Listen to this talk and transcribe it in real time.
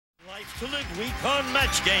Life to Live week on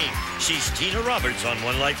Match Game. She's Tina Roberts on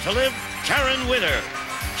One Life to Live, Karen Witter.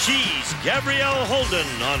 She's Gabrielle Holden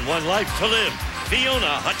on One Life to Live,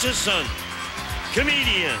 Fiona Hutchison.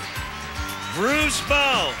 Comedian, Bruce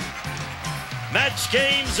Baum. Match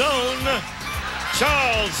Game's own,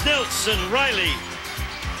 Charles Nelson Reilly.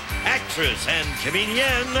 Actress and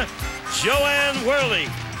comedian, Joanne Worley.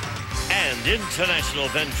 And international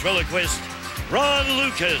ventriloquist, Ron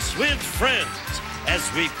Lucas with friends as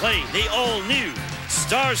we play the all-new,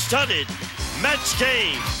 star-studded Match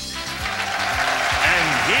Game. And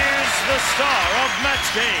here's the star of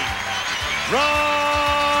Match Game,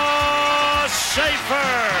 Ron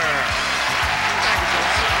Schaefer.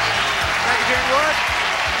 Thank you, Jane Wood.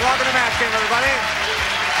 Welcome to Match Game, everybody.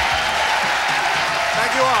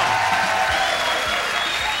 Thank you all.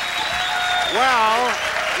 Well,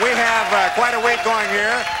 we have quite a week going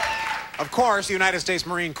here. Of course, the United States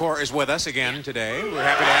Marine Corps is with us again today. We're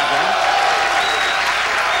happy to have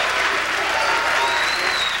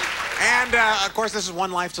them. And, of course, this is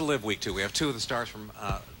One Life to Live week, too. We have two of the stars from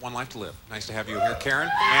One Life to Live. Nice to have you here,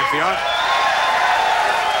 Karen and Fiona.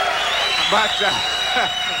 But,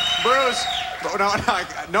 Bruce,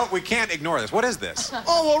 no, we can't ignore this. What is this?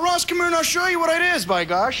 Oh, well, Ross, come here and I'll show you what it is, by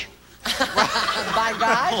gosh. By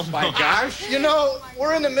gosh? Oh, my gosh. You know,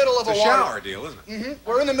 we're in the middle of it's a shower deal, isn't it? Mm-hmm.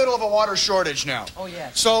 We're in the middle of a water shortage now. Oh,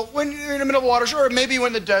 yes. So when you're in the middle of a water shortage, or maybe you're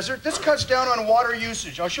in the desert, this cuts down on water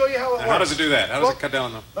usage. I'll show you how it works. How does it do that? How does it cut down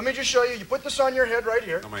on them? Let me just show you. You put this on your head right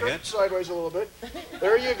here. On my Turn head? it sideways a little bit.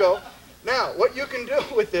 There you go. Now, what you can do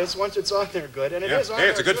with this, once it's on there good, and it is on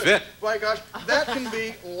there it's a good fit. My gosh, that can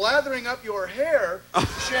be lathering up your hair,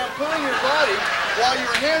 shampooing your body, while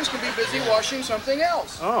your hands can be busy washing something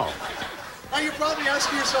else. Oh. Now, you're probably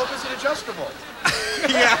asking yourself, is it adjustable?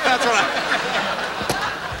 Yeah, that's what I...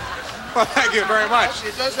 Well, thank you very much.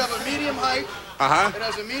 It does have a medium height. Uh-huh. It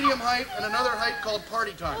has a medium height and another height called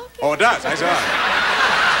party time. Oh, it does. I saw it.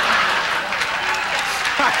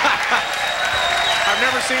 I've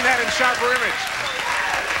never seen that in sharper image.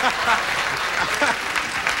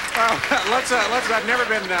 I've never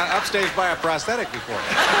been upstaged by a prosthetic before.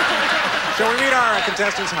 Shall we meet our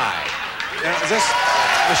contestants? Hi. Is this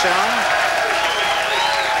Michelle?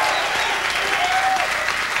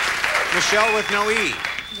 Michelle with no E.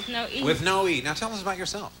 With no E. With no E. Now tell us about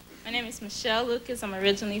yourself. My name is Michelle Lucas. I'm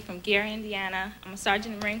originally from Gary, Indiana. I'm a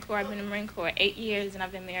sergeant in the Marine Corps. I've been in the Marine Corps 8 years, and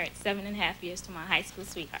I've been married 7.5 years to my high school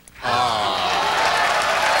sweetheart. Oh.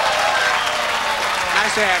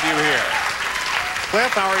 Nice to have you here.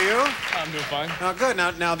 Cliff, how are you? I'm doing fine. Good.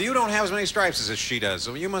 Now, you don't have as many stripes as she does,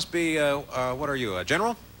 so you must be, what are you, a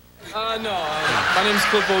general? No. My name is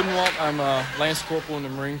Cliff Odenwalt. I'm a Lance Corporal in the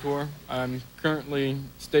Marine Corps. I'm currently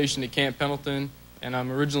stationed at Camp Pendleton, and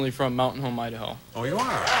I'm originally from Mountain Home, Idaho. Oh, you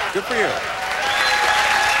are? Good for you.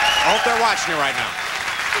 I hope they're watching you right now.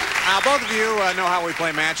 Both of you know how we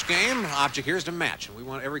play Match Game. Object here is to match. We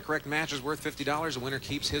want every correct match is worth $50. The winner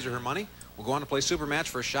keeps his or her money. We'll go on to play Super Match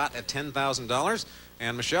for a shot at $10,000.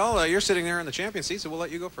 And Michelle, you're sitting there in the champion seat, so we'll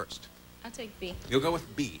let you go first. I'll take B. You'll go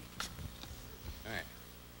with B. All right.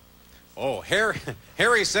 Oh,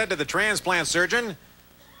 Harry said to the transplant surgeon,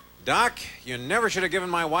 "Doc, you never should have given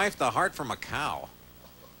my wife the heart from a cow."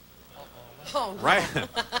 Oh, no. Right?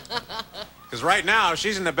 Because right now,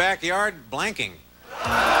 she's in the backyard blanking.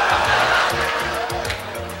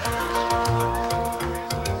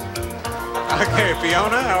 Okay,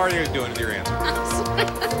 Fiona, how are you doing with your answer?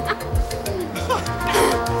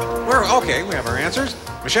 Okay, we have our answers.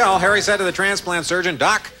 Michelle, Harry said to the transplant surgeon,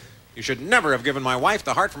 "Doc, you should never have given my wife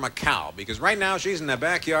the heart from a cow, because right now she's in the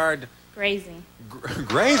backyard..." Grazing.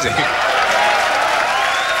 Grazing? It's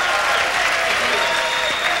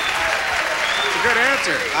a good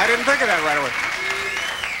answer. I didn't think of that right away.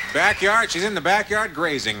 Backyard, she's in the backyard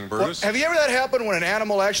grazing, Bruce. Well, have you ever had that happen when an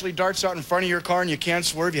animal actually darts out in front of your car and you can't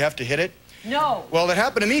swerve, you have to hit it? No. Well, that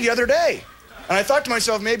happened to me the other day. And I thought to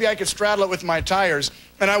myself, maybe I could straddle it with my tires.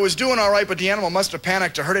 And I was doing all right, but the animal must have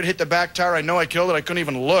panicked. I heard it hit the back tire. I know I killed it. I couldn't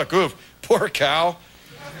even look. Oof, poor cow.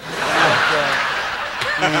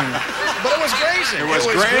 But it was grazing. It was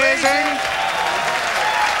grazing.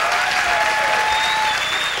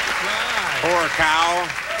 Poor cow.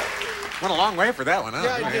 Went a long way for that one, huh?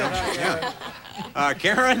 Yeah, I did.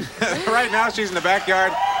 Karen, right now she's in the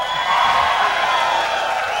backyard.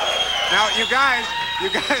 Now, you guys,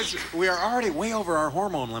 we are already way over our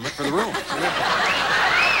hormone limit for the room.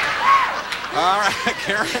 All right,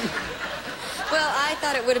 Karen. Well, I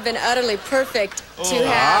thought it would have been utterly perfect to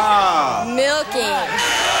have milking.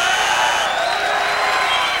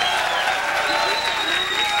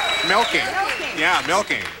 Milking. Yeah,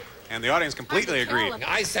 milking. And the audience completely agreed.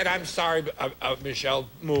 I said, I'm sorry, Michelle,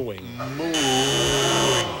 mooing.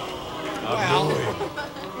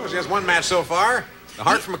 Well, she has one match so far. The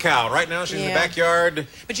Heart from a Cow. Right now, she's in the backyard.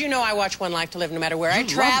 But you know I watch One Life to Live no matter where I love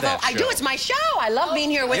travel. that I do. show. It's my show. I love being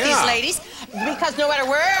here with these ladies because no matter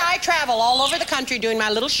where I travel, all over the country doing my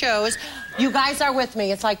little shows, you guys are with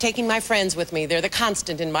me. It's like taking my friends with me. They're the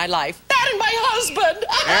constant in my life. That and my husband.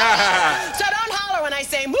 So don't holler when I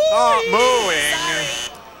say mooing. Oh, mooing.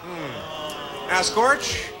 Now,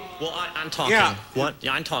 Scorch? Well, I'm talking. Yeah. What?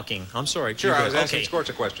 Yeah, I'm talking. I'm sorry. Sure, I was asking Okay. Scorch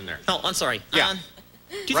a question there. Oh, I'm sorry. Yeah.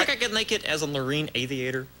 Do you think I could make it as a marine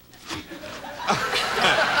aviator?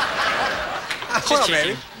 Well,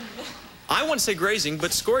 maybe. I want to say grazing,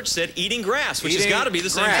 but Scorch said eating grass, which has Eating got to be the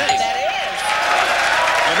same grass. thing. That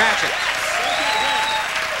They match it.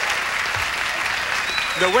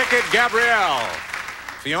 The wicked Gabrielle.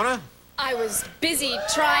 Fiona? I was busy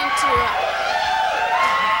trying to...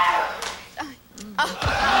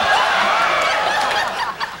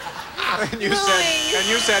 And you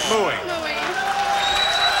said mooing.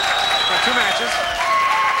 Got 2 matches.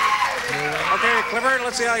 Okay, Clifford,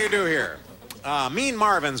 let's see how you do here. Mean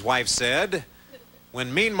Marvin's wife said,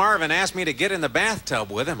 when Mean Marvin asked me to get in the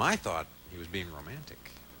bathtub with him, I thought he was being romantic.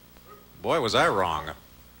 Boy, was I wrong.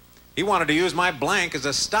 He wanted to use my blank as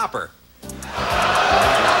a stopper.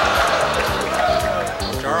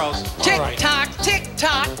 Charles. Tick-tock,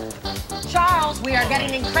 tick-tock. Charles, we are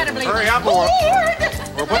getting incredibly Hurry up, bored.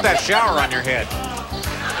 We'll put that shower on your head.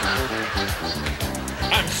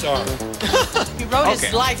 I'm sorry. He wrote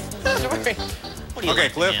his life story. Okay,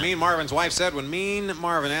 Cliff, Mean Marvin's wife said, when Mean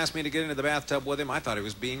Marvin asked me to get into the bathtub with him, I thought he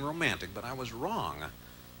was being romantic, but I was wrong.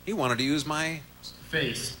 He wanted to use my...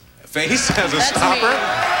 Face. Face as a stopper?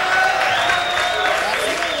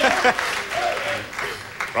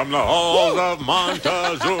 From the halls of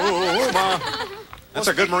Montezuma. That's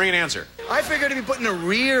a good Marine answer. I figured to be putting a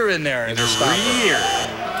rear in there. In the rear.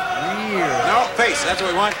 No, face. That's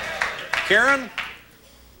what we want. Karen?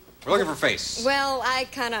 We're looking for face. Well, I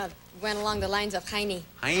kind of went along the lines of Heine.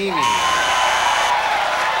 Heine.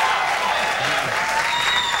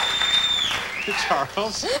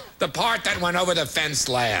 Charles? The part that went over the fence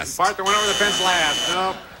last. Part that went over the fence last.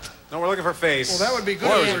 No, we're looking for face. Well, that would be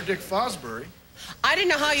good for Dick Fosbury. I didn't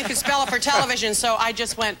know how you could spell it for television, so I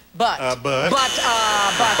just went but. Boy,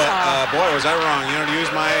 was I wrong. You know to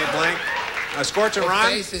use my blank? Scorch and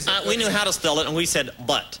Ron? We knew how to spell it, and we said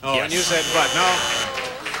but. Oh, yes. and you said but. No.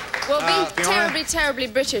 Well, being Fiona? terribly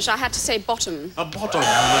British, I had to say bottom. A bottom. A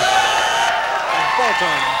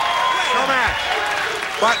bottom. No match.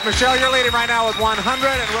 But, Michelle, you're leading right now with 100,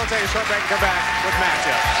 and we'll take a short break and come back with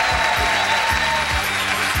matchups.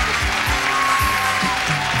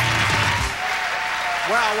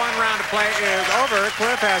 Well, 1 round of play is over.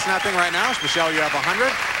 Cliff has nothing right now. Michelle, you have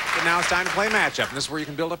 100. But now it's time to play matchup. And this is where you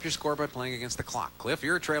can build up your score by playing against the clock. Cliff,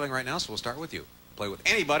 you're trailing right now, so we'll start with you. Play with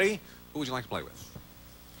anybody. Who would you like to play with?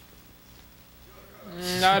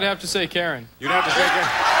 I'd have to say Karen. You'd have to say Karen.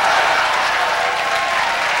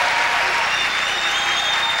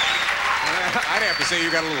 I'd have to say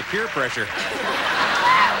you got a little peer pressure.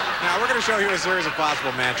 Now, we're going to show you a series of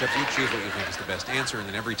possible matchups. You choose what you think is the best answer, and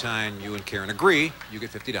then every time you and Karen agree, you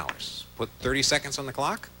get $50. Put 30 seconds on the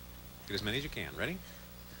clock. Get as many as you can. Ready?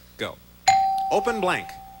 Go. Open blank.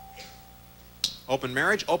 Open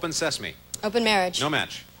marriage, open sesame. Open marriage. No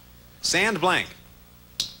match. Sand blank.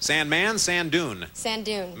 Sand man, sand dune. Sand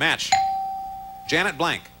dune. Match. Janet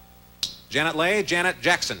blank. Janet Leigh, Janet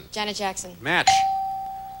Jackson. Janet Jackson. Match.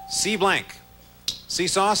 See blank.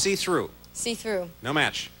 Seesaw, see through. See through. No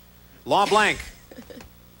match. Law blank.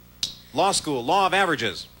 Law school, law of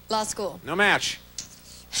averages. Law school. No match.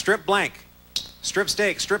 Strip blank. Strip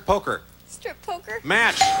steak, strip poker. Strip poker.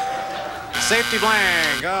 Match. Safety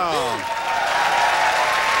blank. Oh.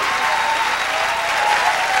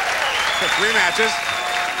 3 matches.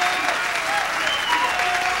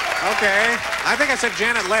 Okay. I think I said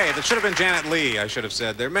Janet Leigh. That should have been Janet Lee, I should have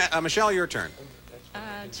said there. Michelle, your turn.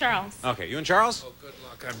 Charles. Okay, you and Charles? Oh, good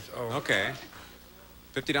luck. Okay.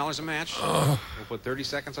 $50 a match. We'll put 30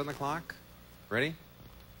 seconds on the clock. Ready?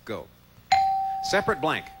 Go. Separate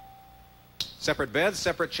blank. Separate beds,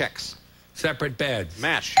 separate checks. Separate beds.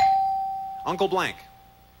 Match. Uncle blank.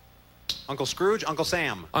 Uncle Scrooge, Uncle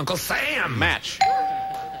Sam. Uncle Sam. Match.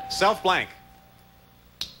 Self blank.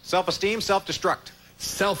 Self-esteem, self-destruct.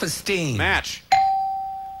 Self-esteem. Match.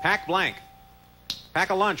 Pack blank. Pack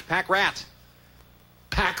a lunch, pack rat.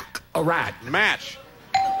 Pack a rat. Match.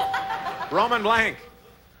 Roman blank.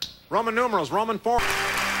 Roman numerals, Roman 4.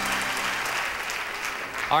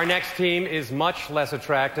 Our next team is much less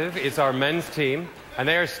attractive. It's our men's team. And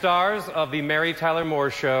they are stars of the Mary Tyler Moore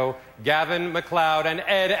Show, Gavin MacLeod and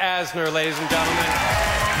Ed Asner, ladies and gentlemen.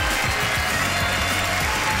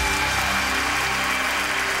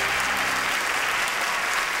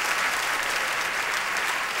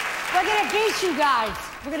 We're gonna beat you guys.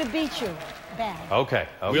 We're gonna beat you. Bad. Okay.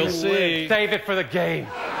 We'll see. Save it for the game.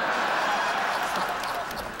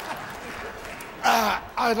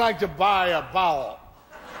 I'd like to buy a vowel.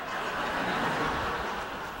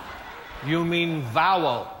 You mean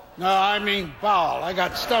vowel? No, I mean bowel. I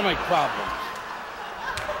got stomach problems.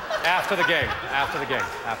 After the game. After the game.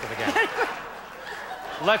 After the game.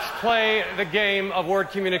 Let's play the game of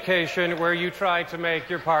word communication where you try to make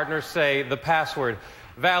your partner say the password.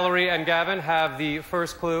 Valerie and Gavin have the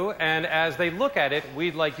first clue, and as they look at it,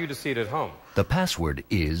 we'd like you to see it at home. The password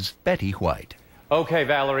is Betty White. Okay,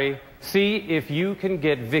 Valerie, see if you can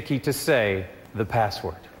get Vicky to say the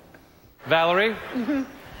password. Valerie?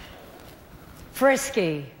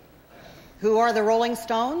 Frisky. Who are the Rolling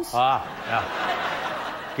Stones? Ah, yeah.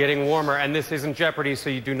 Getting warmer, and this isn't Jeopardy, so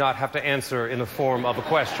you do not have to answer in the form of a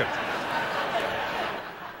question.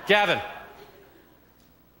 Gavin?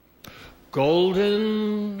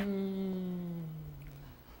 Golden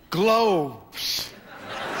globes.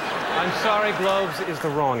 I'm sorry, globes is the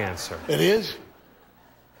wrong answer. It is?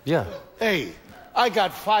 Yeah. Hey, I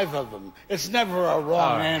got 5 of them. It's never a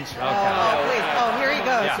wrong answer. Okay. Oh, please. Oh, here he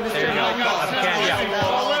goes. Yeah, Mr. there you go.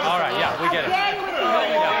 All right, yeah, we get it.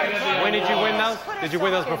 Yeah. When did you win those? Did you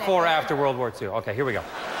win those before or after World War II? Okay, here we go.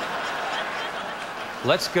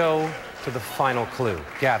 Let's go to the final clue.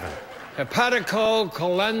 Gavin.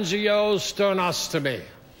 Hepatico-cholangiostonostomy.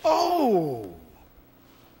 Oh,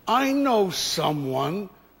 I know someone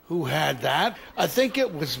who had that. I think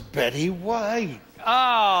it was Betty White.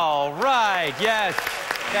 Oh, right, yes.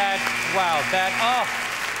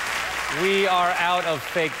 We are out of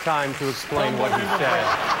fake time to explain what he said.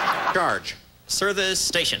 Charge. Service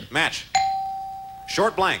station. Match.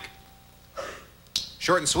 Short blank.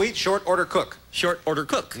 Short and sweet, short order cook. Short order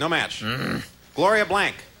cook. No match. Gloria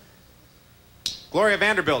blank. Gloria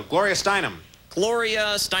Vanderbilt. Gloria Steinem.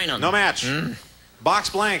 Gloria Steinem. No match. Box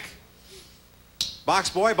blank. Box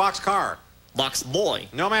boy, box car. Box boy.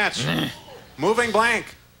 No match. Moving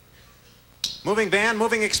blank. Moving van,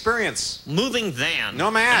 moving experience. Moving van.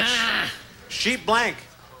 No match. Sheep blank.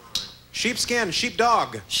 Sheepskin,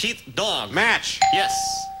 sheepdog. Sheepdog. Match. Yes.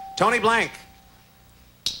 Tony blank.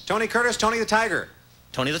 Tony Curtis, Tony the Tiger.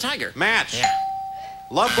 Tony the Tiger. Match. Yeah.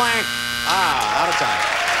 Love blank. Out of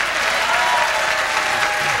time.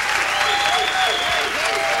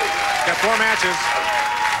 Got 4 matches.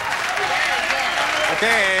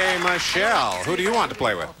 Okay, Michelle, who do you want to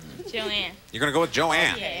play with? Joanne. You're going to go with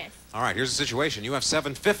Joanne? Yes. All right, here's the situation. You have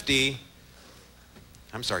 750.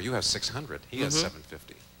 I'm sorry, you have 600. He has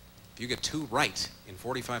 750. If you get 2 right in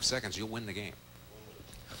 45 seconds, you'll win the game.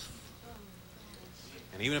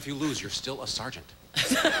 And even if you lose, you're still a sergeant.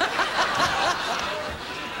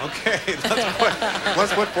 Okay,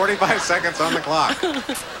 let's put 45 seconds on the clock.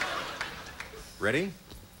 Ready?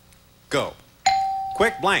 Go.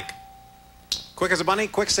 Quick blank. Quick as a bunny,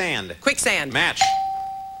 quicksand. Quicksand. Match.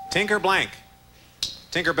 Tinker blank.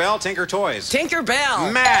 Tinker Bell, Tinker Toys. Tinker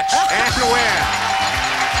Bell. Match and win.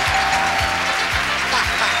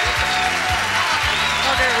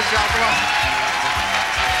 Okay, Michelle, come on.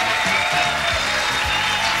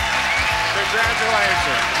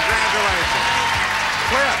 Congratulations. Congratulations.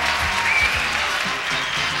 Cliff.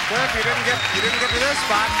 Cliff, you didn't get to this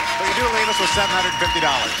spot, but you do leave us with $750.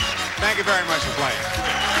 Thank you very much for playing.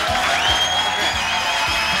 Okay.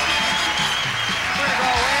 We're going to go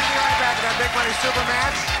away and be right back with our Big Money Super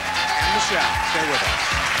Match. And Michelle, stay with us.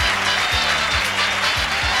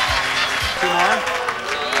 2 more.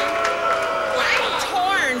 I'm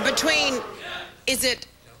torn between, is it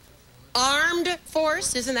armed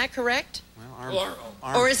force? Isn't that correct? Well,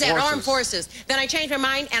 or is it armed forces? Then I change my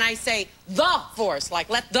mind and I say the force. Like,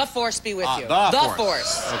 let the force be with you. The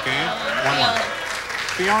force. Okay. 1 more.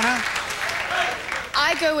 Fiona?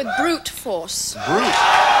 I go with brute force. Brute.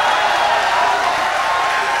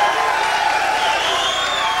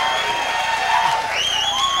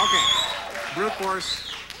 Okay. Brute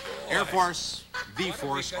force, Air Force, the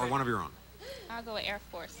Force, or one of your own. I'll go with Air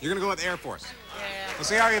Force. You're going to go with Air Force. Yeah. Let's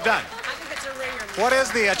see how you've done. I think it's a ringer. What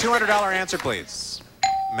is the $200 answer, please?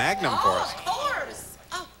 Magnum Force. Of course.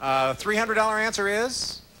 $300 answer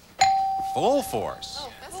is full force. Oh,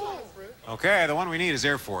 that's not brute. Okay, the one we need is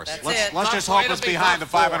Air Force. Let's just hope it's behind the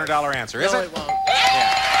 $500 answer. Is it? It won't. Yeah.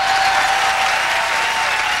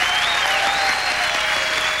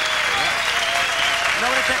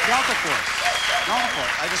 Nobody picked Delta Force. Go for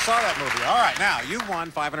it. I just saw that movie. All right, now, you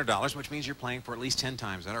won $500, which means you're playing for at least 10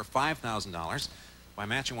 times that, or $5,000, by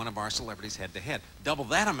matching one of our celebrities head-to-head. Double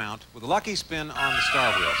that amount with a lucky spin on the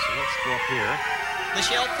star wheel. So let's go up here.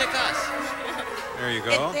 Michelle, pick us. There you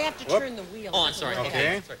go. They have to turn the wheel. Oh, I'm sorry.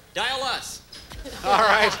 Okay. Sorry. Dial us. All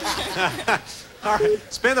right. All right.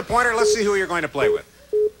 Spin the pointer. Let's see who you're going to play with.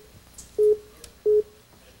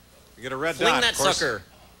 You get a red Fling dot. that Of course, sucker.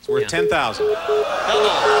 it's worth 10,000.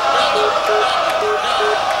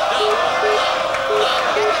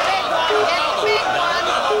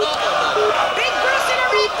 Big Bruce in a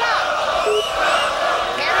red dot.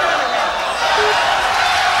 Karen in a red dot.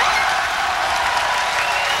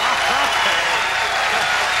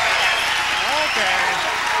 Okay.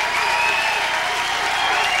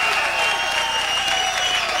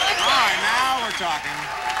 All right, now we're talking.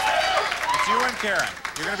 It's you and Karen.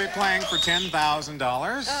 You're going to be playing for $10,000.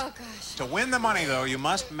 Oh, gosh. To win the money, though, you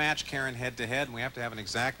must match Karen head-to-head, and we have to have an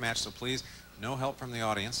exact match, so please, no help from the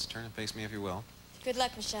audience. Turn and face me if you will. Good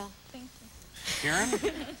luck, Michelle. Thank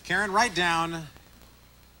you. Karen, write down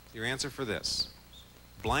your answer for this.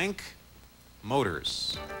 Blank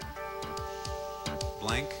motors.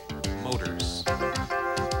 Blank motors.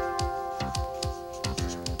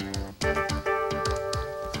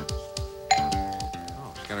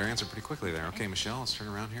 Oh, got our answer pretty quickly there. Okay, Michelle, let's turn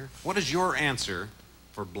around here. What is your answer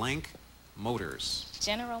for blank motors?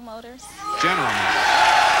 General Motors. General Motors.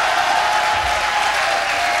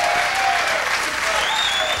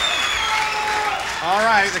 All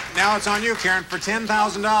right, now it's on you, Karen. For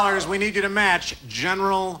 $10,000, we need you to match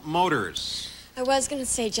General Motors. I was going to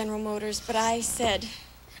say General Motors, but I said...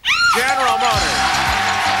 General Motors.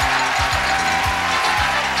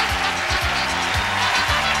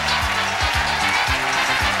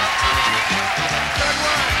 Good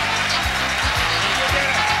work. You did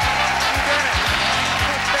it. You did it.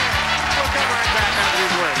 Okay. We'll come right back after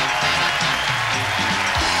these words.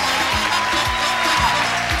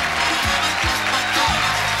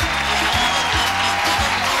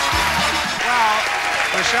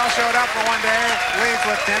 Michelle showed up for one day, leaves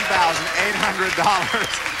with $10,800.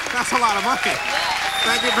 That's a lot of money.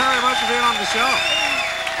 Thank you very much for being on the show.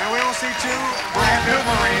 And we will see two brand new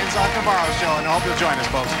Marines on tomorrow's show, and I hope you'll join us,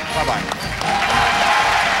 folks. Bye-bye.